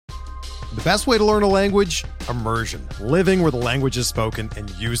The best way to learn a language? Immersion. Living where the language is spoken and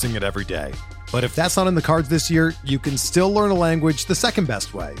using it every day. But if that's not in the cards this year, you can still learn a language the second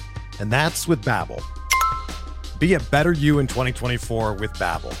best way, and that's with Babbel. Be a better you in 2024 with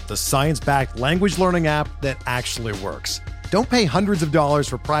Babbel, the science-backed language learning app that actually works. Don't pay hundreds of dollars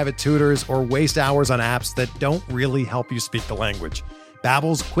for private tutors or waste hours on apps that don't really help you speak the language.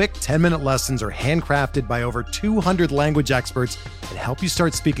 Babbel's quick 10-minute lessons are handcrafted by over 200 language experts and help you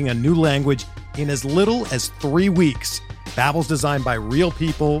start speaking a new language in as little as 3 weeks. Babbel's designed by real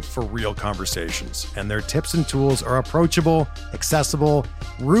people for real conversations, and their tips and tools are approachable, accessible,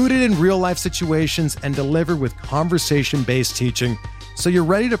 rooted in real-life situations, and delivered with conversation-based teaching, so you're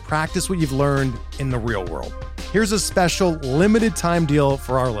ready to practice what you've learned in the real world. Here's a special limited-time deal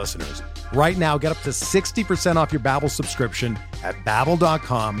for our listeners. Right now, get up to 60% off your Babbel subscription at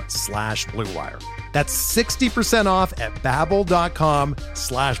babbel.com/Blue Wire. That's 60% off at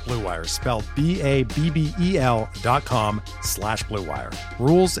babbel.com/Blue Wire, spelled BABBEL.com/Blue Wire.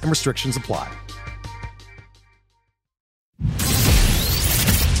 Rules and restrictions apply.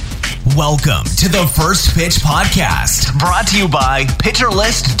 Welcome to the First Pitch Podcast, brought to you by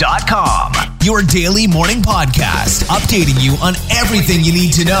PitcherList.com, your daily morning podcast, updating you on everything you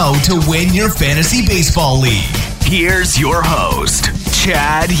need to know to win your fantasy baseball league. Here's your host,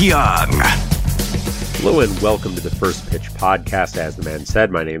 Chad Young. Hello and welcome to the First Pitch Podcast. As the man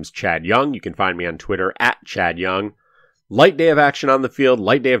said, my name's Chad Young. You can find me on Twitter at Chad Young. Light day of action on the field,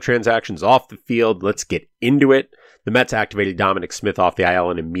 light day of transactions off the field. Let's get into it. The Mets activated Dominic Smith off the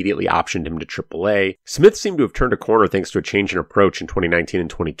IL and immediately optioned him to AAA. Smith seemed to have turned a corner thanks to a change in approach in 2019 and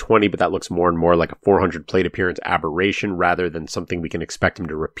 2020, but that looks more and more like a 400 plate appearance aberration rather than something we can expect him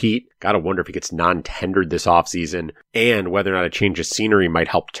to repeat. Gotta wonder if he gets non-tendered this offseason and whether or not a change of scenery might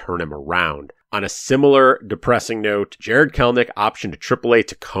help turn him around. On a similar depressing note, Jarred Kelenic optioned to AAA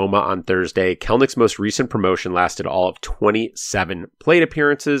Tacoma on Thursday. Kelenick's most recent promotion lasted all of 27 plate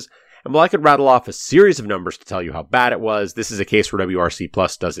appearances. And while I could rattle off a series of numbers to tell you how bad it was, this is a case where WRC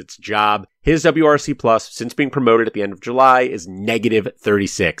Plus does its job. His WRC Plus, since being promoted at the end of July, is negative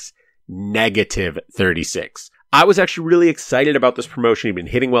 36. Negative 36. I was actually really excited about this promotion. He'd been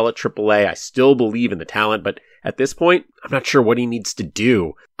hitting well at AAA. I still believe in the talent, but at this point, I'm not sure what he needs to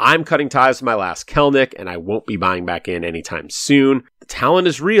do. I'm cutting ties with my last Kelenic, and I won't be buying back in anytime soon. The talent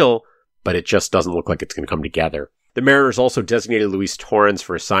is real, but it just doesn't look like it's going to come together. The Mariners also designated Luis Torrens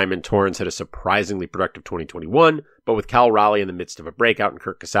for assignment. Torrens had a surprisingly productive 2021, but with Cal Raleigh in the midst of a breakout and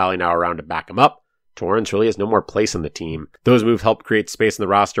Kirk Casale now around to back him up, Torrens really has no more place on the team. Those moves helped create space in the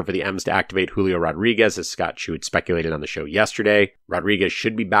roster for the M's to activate Julio Rodriguez, as Scott Chu had speculated on the show yesterday. Rodriguez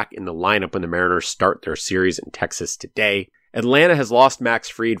should be back in the lineup when the Mariners start their series in Texas today. Atlanta has lost Max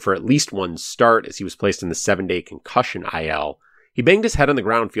Fried for at least one start as he was placed in the 7-day concussion IL. He banged his head on the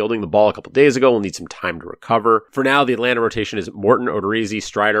ground fielding the ball a couple days ago. Will need some time to recover. For now, the Atlanta rotation is Morton, Odorizzi,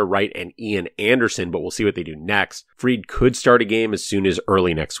 Strider, Wright, and Ian Anderson, but we'll see what they do next. Fried could start a game as soon as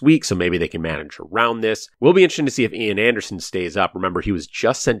early next week, so maybe they can manage around this. We'll be interested to see if Ian Anderson stays up. Remember, he was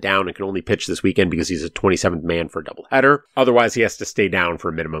just sent down and can only pitch this weekend because he's a 27th man for a doubleheader. Otherwise, he has to stay down for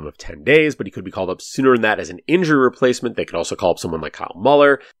a minimum of 10 days, but he could be called up sooner than that as an injury replacement. They could also call up someone like Kyle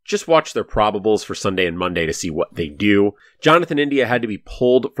Muller. Just watch their probables for Sunday and Monday to see what they do. Jonathan India had to be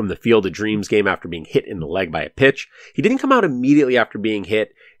pulled from the Field of Dreams game after being hit in the leg by a pitch. He didn't come out immediately after being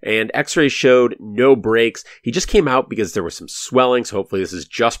hit, and x-rays showed no breaks. He just came out because there was some swelling, so hopefully this is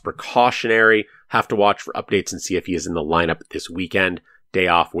just precautionary. Have to watch for updates and see if he is in the lineup this weekend. Day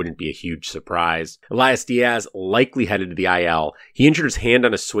off wouldn't be a huge surprise. Elias Diaz likely headed to the IL. He injured his hand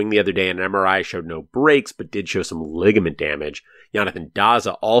on a swing the other day, and an MRI showed no breaks, but did show some ligament damage. Jonathan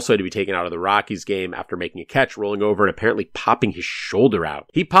Daza also had to be taken out of the Rockies game after making a catch, rolling over, and apparently popping his shoulder out.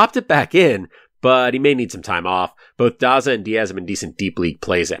 He popped it back in, but he may need some time off. Both Daza and Diaz have been decent deep league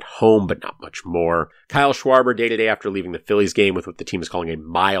plays at home, but not much more. Kyle Schwarber day-to-day after leaving the Phillies game with what the team is calling a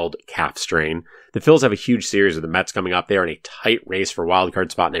mild calf strain. The Phils have a huge series with the Mets coming up. They are in a tight race for a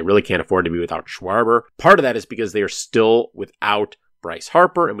wildcard spot, and they really can't afford to be without Schwarber. Part of that is because they are still without Bryce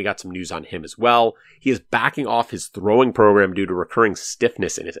Harper, and we got some news on him as well. He is backing off his throwing program due to recurring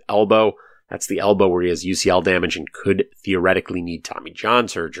stiffness in his elbow. That's the elbow where he has UCL damage and could theoretically need Tommy John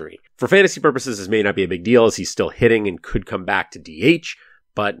surgery. For fantasy purposes, this may not be a big deal as he's still hitting and could come back to DH,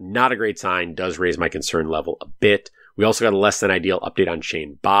 but not a great sign. Does raise my concern level a bit. We also got a less than ideal update on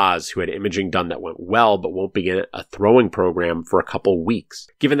Shane Baz, who had imaging done that went well, but won't begin a throwing program for a couple weeks.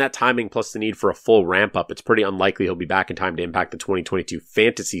 Given that timing plus the need for a full ramp up, it's pretty unlikely he'll be back in time to impact the 2022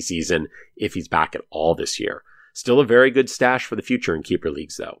 fantasy season if he's back at all this year. Still a very good stash for the future in keeper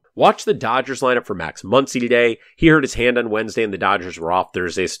leagues, though. Watch the Dodgers lineup for Max Muncy today. He hurt his hand on Wednesday and the Dodgers were off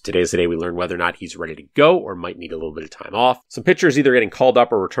Thursday, so today's the day we learn whether or not he's ready to go or might need a little bit of time off. Some pitchers either getting called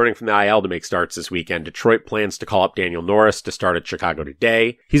up or returning from the IL to make starts this weekend. Detroit plans to call up Daniel Norris to start at Chicago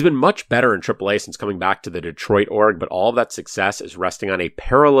today. He's been much better in AAA since coming back to the Detroit org, but all of that success is resting on a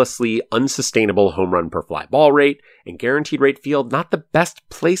perilously unsustainable home run per fly ball rate, and guaranteed rate field not the best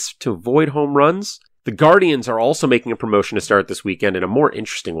place to avoid home runs. The Guardians are also making a promotion to start this weekend, and a more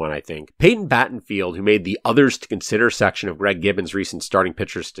interesting one, I think. Peyton Battenfield, who made the Others to Consider section of Greg Gibbons' recent Starting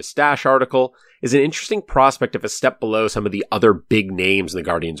Pitchers to Stash article, is an interesting prospect of a step below some of the other big names in the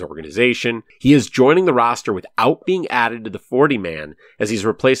Guardians organization. He is joining the roster without being added to the 40-man, as he's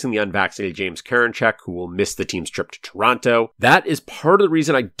replacing the unvaccinated James Karinchak, who will miss the team's trip to Toronto. That is part of the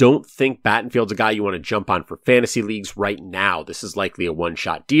reason I don't think Battenfield's a guy you want to jump on for fantasy leagues right now. This is likely a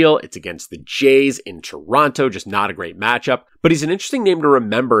one-shot deal. It's against the Jays in Toronto, just not a great matchup. But he's an interesting name to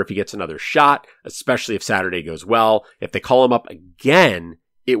remember if he gets another shot, especially if Saturday goes well. If they call him up again,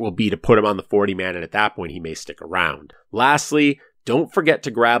 it will be to put him on the 40-man, and at that point, he may stick around. Lastly, don't forget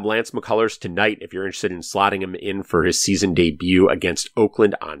to grab Lance McCullers tonight if you're interested in slotting him in for his season debut against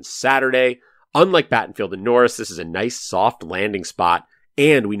Oakland on Saturday. Unlike Battenfield and Norris, this is a nice soft landing spot,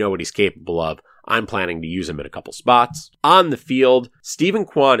 and we know what he's capable of. I'm planning to use him in a couple spots. On the field, Stephen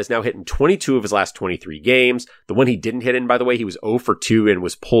Kwan is now hitting 22 of his last 23 games. The one he didn't hit in, by the way, he was 0 for 2 and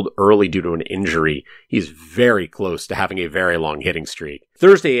was pulled early due to an injury. He's very close to having a very long hitting streak.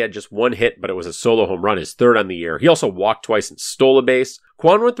 Thursday, he had just one hit, but it was a solo home run, his third on the year. He also walked twice and stole a base.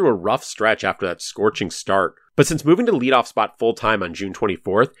 Kwan went through a rough stretch after that scorching start, but since moving to leadoff spot full-time on June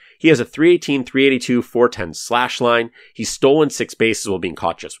 24th, he has a 318, 382, 410 slash line. He's stolen 6 bases while being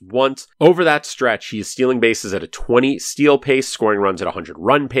caught just once. Over that stretch, he is stealing bases at a 20 steal pace, scoring runs at a 100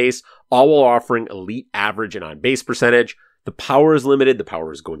 run pace, all while offering elite average and on-base percentage. The power is limited. The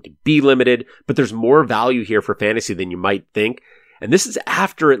power is going to be limited, but there's more value here for fantasy than you might think. And this is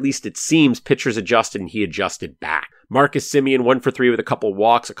after, at least it seems, pitchers adjusted and he adjusted back. Marcus Semien 1 for 3 with a couple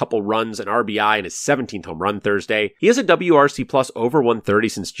walks, a couple runs, an RBI, and his 17th home run Thursday. He has a WRC plus over 130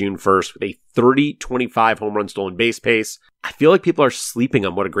 since June 1st with a 30-25 home run stolen base pace. I feel like people are sleeping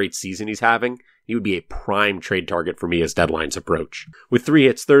on what a great season he's having. He would be a prime trade target for me as deadlines approach. With 3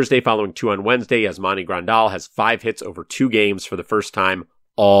 hits Thursday following 2 on Wednesday, Yasmani Grandal has 5 hits over 2 games for the first time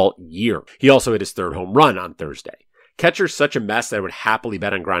all year. He also hit his 3rd home run on Thursday. Catcher's such a mess that I would happily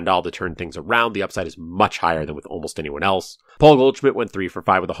bet on Grandal to turn things around. The upside is much higher than with almost anyone else. Paul Goldschmidt went 3 for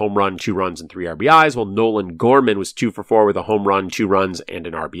 5 with a home run, 2 runs, and 3 RBIs, while Nolan Gorman was 2 for 4 with a home run, 2 runs, and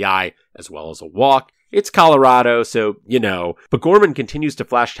an RBI, as well as a walk. It's Colorado, so, you know. But Gorman continues to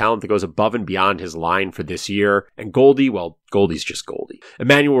flash talent that goes above and beyond his line for this year. And Goldie, well, Goldie's just Goldie.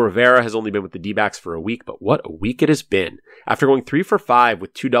 Emmanuel Rivera has only been with the D-backs for a week, but what a week it has been. After going 3 for 5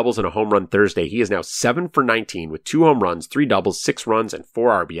 with 2 doubles and a home run Thursday, he is now 7 for 19 with 2 home runs, 3 doubles, 6 runs, and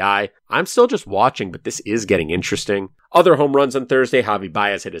 4 RBI. I'm still just watching, but this is getting interesting. Other home runs on Thursday, Javi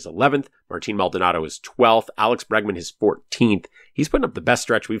Baez hit his 11th, Martin Maldonado his 12th, Alex Bregman his 14th. He's putting up the best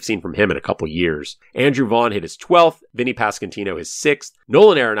stretch we've seen from him in a couple years. Andrew Vaughn hit his 12th, Vinny Pasquantino his 6th,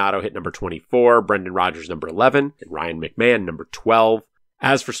 Nolan Arenado hit number 24, Brendan Rodgers number 11, and Ryan McMahon number 12.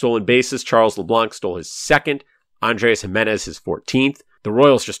 As for stolen bases, Charles LeBlanc stole his 2nd, Andres Jimenez his 14th. The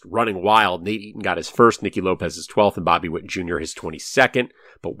Royals just running wild. Nate Eaton got his 1st, Nicky Lopez his 12th, and Bobby Witt Jr. his 22nd.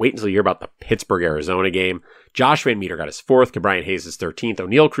 But wait until you hear about the Pittsburgh, Arizona game. Josh Van Meter got his 4th, Ke'Bryan Hayes his 13th,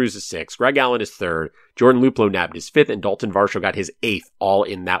 O'Neal Cruz his 6th, Greg Allen his 3rd, Jordan Luplow nabbed his 5th, and Dalton Varsho got his 8th, all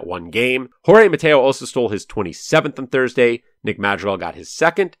in that one game. Jorge Mateo also stole his 27th on Thursday. Nick Madrigal got his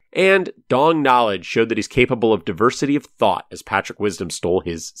 2nd, and Dong Knowledge showed that he's capable of diversity of thought as Patrick Wisdom stole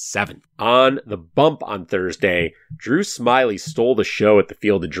his 7th. On the bump on Thursday, Drew Smyly stole the show at the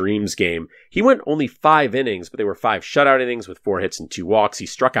Field of Dreams game. He went only 5 innings, but they were 5 shutout innings with 4 hits and 2 walks. He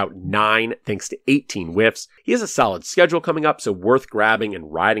struck out 9 thanks to 18 whiffs. He has a solid schedule coming up, so worth grabbing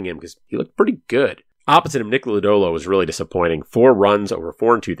and riding him because he looked pretty good. Opposite him, Nick Lodolo was really disappointing. 4 runs over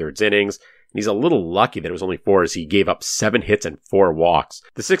 4 2/3 innings. And he's a little lucky that it was only 4 as he gave up 7 hits and 4 walks.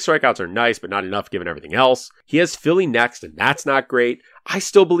 The 6 strikeouts are nice, but not enough given everything else. He has Philly next, and that's not great. I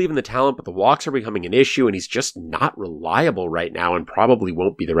still believe in the talent, but the walks are becoming an issue, and he's just not reliable right now and probably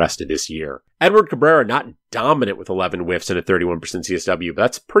won't be the rest of this year. Edward Cabrera, not dominant with 11 whiffs and a 31% CSW, but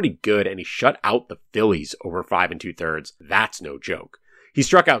that's pretty good, and he shut out the Phillies over 5 2/3. That's no joke. He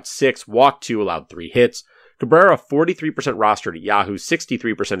struck out 6, walked 2, allowed 3 hits. Cabrera, 43% rostered at Yahoo,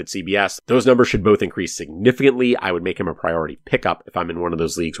 63% at CBS. Those numbers should both increase significantly. I would make him a priority pickup if I'm in one of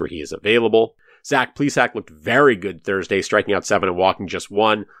those leagues where he is available. Zach Plesac looked very good Thursday, striking out 7 and walking just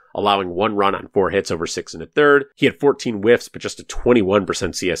 1. allowing 1 run on 4 hits over 6 1/3. He had 14 whiffs, but just a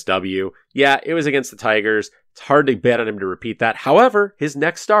 21% CSW. Yeah, it was against the Tigers. It's hard to bet on him to repeat that. However, his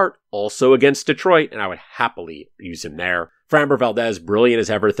next start, also against Detroit, and I would happily use him there. Framber Valdez, brilliant as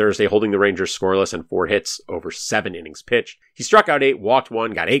ever Thursday, holding the Rangers scoreless and 4 hits over 7 innings pitched. He struck out 8, walked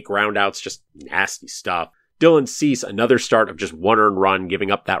 1, got 8 groundouts, just nasty stuff. Dylan Cease, another start of just 1 earned run,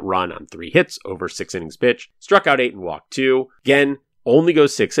 giving up that run on 3 hits over 6 innings pitched. Struck out 8 and walked 2. Again, only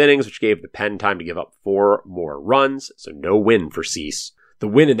goes 6 innings, which gave the Pen time to give up 4 more runs, so no win for Cease. The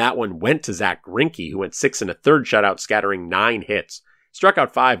win in that one went to Zach Greinke, who went 6 1/3 shutout, scattering 9 hits. Struck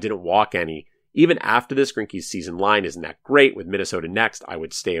out 5, didn't walk any. Even after this, Greinke's season line isn't that great. With Minnesota next, I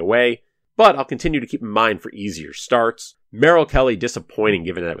would stay away. But I'll continue to keep in mind for easier starts. Merrill Kelly, disappointing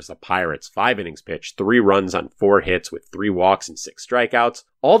given that it was the Pirates. 5 innings pitched, 3 runs on 4 hits with 3 walks and 6 strikeouts.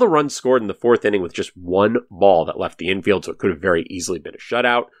 All the runs scored in the 4th inning with just 1 ball that left the infield, so it could have very easily been a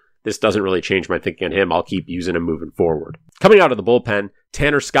shutout. This doesn't really change my thinking on him. I'll keep using him moving forward. Coming out of the bullpen,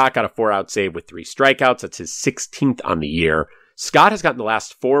 Tanner Scott got a 4-out save with 3 strikeouts. That's his 16th on the year. Scott has gotten the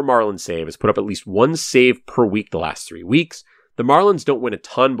last 4 Marlins saves, put up at least 1 save per week the last 3 weeks. The Marlins don't win a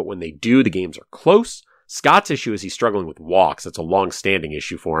ton, but when they do, the games are close. Scott's issue is he's struggling with walks. That's a long-standing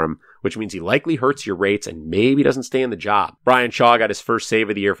issue for him, which means he likely hurts your rates and maybe doesn't stay in the job. Brian Shaw got his first save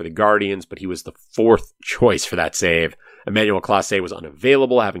of the year for the Guardians, but he was the 4th choice for that save. Emmanuel Clase was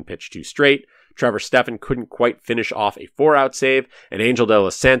unavailable, having pitched 2 straight. Trevor Stephan couldn't quite finish off a 4-out save, and Angel De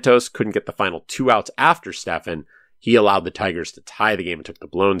Los Santos couldn't get the final 2 outs after Stephan. He allowed the Tigers to tie the game and took the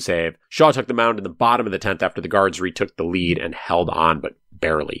blown save. Shaw took the mound in the bottom of the 10th after the Guards retook the lead and held on, but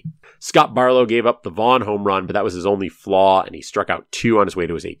barely. Scott Barlow gave up the Vaughn home run, but that was his only flaw, and he struck out 2 on his way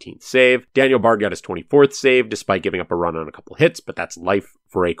to his 18th save. Daniel Bard got his 24th save, despite giving up a run on a couple hits, but that's life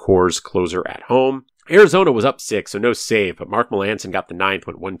for a Coors closer at home. Arizona was up 6, so no save, but Mark Melancon got the 9th,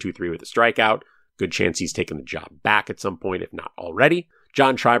 went 1-2-3 with a strikeout. Good chance he's taking the job back at some point, if not already.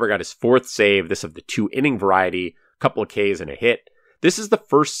 John Schreiber got his 4th save, this of the 2-inning variety, couple of Ks and a hit. This is the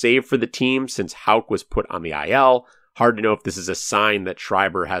first save for the team since Houck was put on the IL. Hard to know if this is a sign that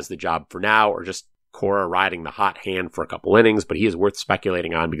Schreiber has the job for now or just Cora riding the hot hand for a couple innings, but he is worth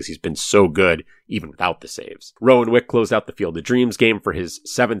speculating on because he's been so good even without the saves. Rowan Wick closed out the Field of Dreams game for his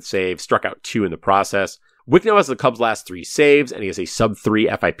 7th save, struck out 2 in the process. Wick now has the Cubs' last 3 saves, and he has a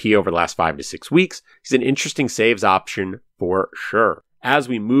sub-3 FIP over the last 5 to 6 weeks. He's an interesting saves option for sure. As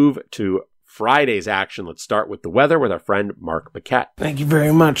we move to Friday's action, let's start with the weather with our friend Mark Paquette. Thank you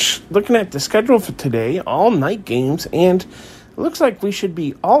very much. Looking at the schedule for today, all night games, and it looks like we should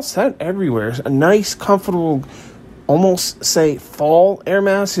be all set everywhere. A nice, comfortable, almost say fall air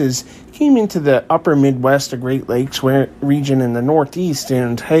masses came into the upper Midwest, the Great Lakes region in the Northeast,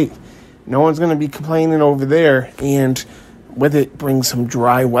 and hey, no one's going to be complaining over there, and with it brings some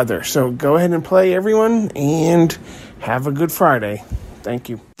dry weather. So go ahead and play, everyone, and have a good Friday. Thank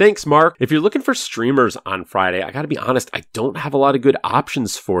you. Thanks, Mark. If you're looking for streamers on Friday, I got to be honest, I don't have a lot of good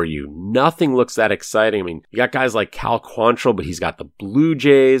options for you. Nothing looks that exciting. I mean, you got guys like Cal Quantrill, but he's got the Blue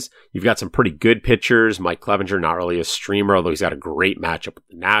Jays. You've got some pretty good pitchers. Mike Clevenger, not really a streamer, although he's got a great matchup with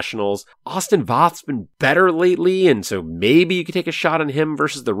the Nationals. Austin Voth's been better lately, and so maybe you could take a shot on him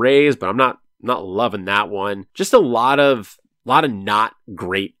versus the Rays, but I'm not loving that one. Just a lot of not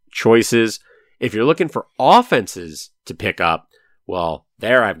great choices. If you're looking for offenses to pick up, well,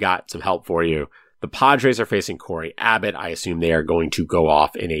 there I've got some help for you. The Padres are facing Corey Abbott. I assume they are going to go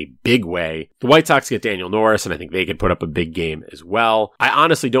off in a big way. The White Sox get Daniel Norris, and I think they could put up a big game as well. I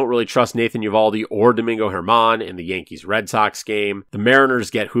honestly don't really trust Nathan Eovaldi or Domingo Germán in the Yankees-Red Sox game. The Mariners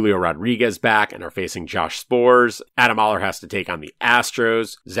get Julio Rodriguez back and are facing Josh Sborz. Adam Oller has to take on the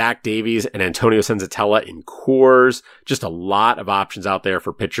Astros. Zach Davies and Antonio Senzatella in Coors. Just a lot of options out there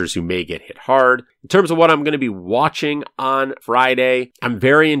for pitchers who may get hit hard. In terms of what I'm going to be watching on Friday, I'm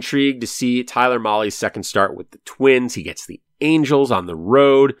very intrigued to see Tyler Mahle's second start with the Twins. He gets the Angels on the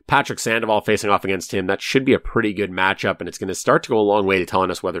road. Patrick Sandoval facing off against him. That should be a pretty good matchup, and it's going to start to go a long way to telling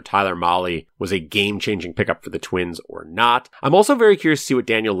us whether Tyler Mahle was a game-changing pickup for the Twins or not. I'm also very curious to see what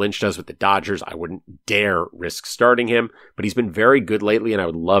Daniel Lynch does with the Dodgers. I wouldn't dare risk starting him, but he's been very good lately, and I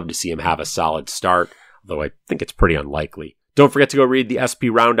would love to see him have a solid start, although I think it's pretty unlikely. Don't forget to go read the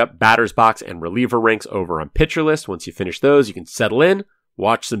SP Roundup, Batters Box, and Reliever Ranks over on Pitcher List. Once you finish those, you can settle in,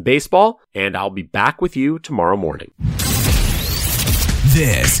 watch some baseball, and I'll be back with you tomorrow morning.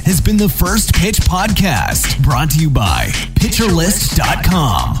 This has been the First Pitch Podcast, brought to you by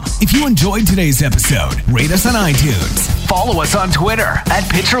PitcherList.com. If you enjoyed today's episode, rate us on iTunes, follow us on Twitter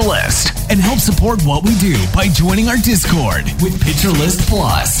 @PitcherList, and help support what we do by joining our Discord with PitcherList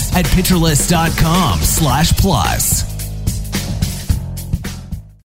Plus at PitcherList.com/plus.